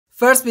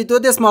First, we do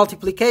this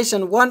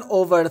multiplication. 1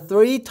 over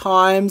 3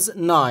 times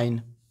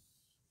 9.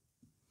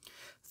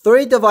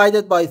 3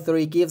 divided by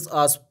 3 gives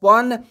us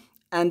 1,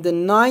 and the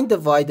 9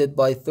 divided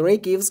by 3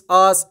 gives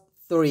us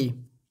 3.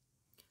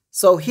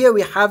 So here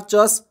we have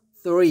just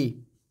 3.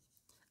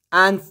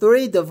 And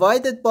 3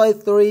 divided by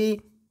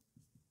 3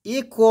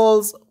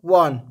 equals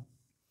 1.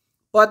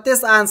 But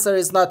this answer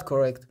is not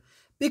correct,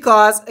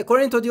 because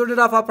according to the order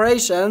of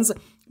operations,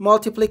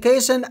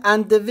 multiplication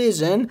and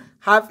division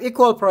have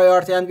equal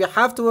priority, and we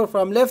have to work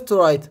from left to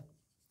right.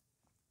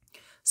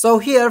 So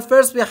here,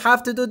 first we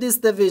have to do this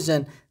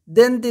division,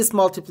 then this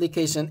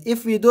multiplication.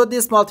 If we do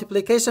this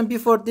multiplication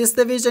before this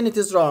division, it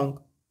is wrong.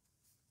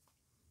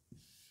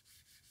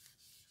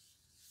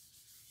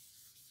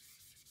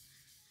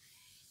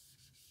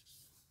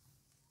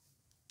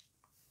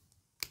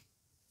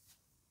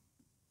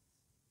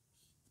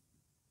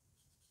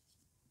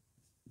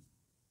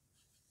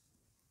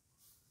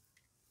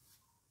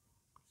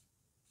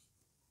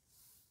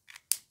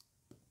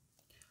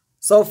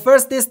 So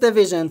first this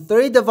division,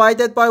 3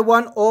 divided by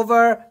 1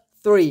 over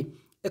 3.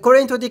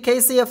 According to the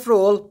KCF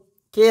rule,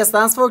 K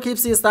stands for keep,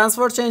 C stands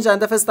for change,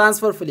 and F stands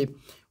for flip.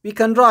 We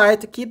can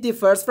write keep the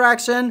first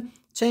fraction,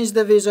 change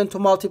division to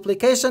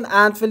multiplication,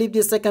 and flip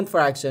the second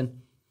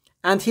fraction.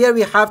 And here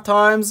we have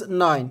times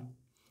 9.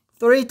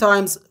 3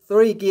 times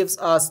 3 gives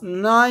us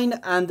 9,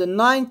 and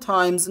 9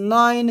 times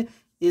 9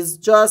 is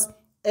just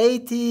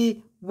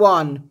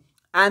 81.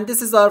 And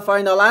this is our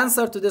final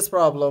answer to this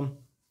problem.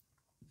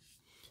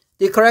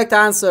 The correct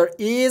answer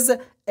is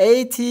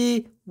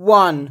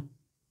 81.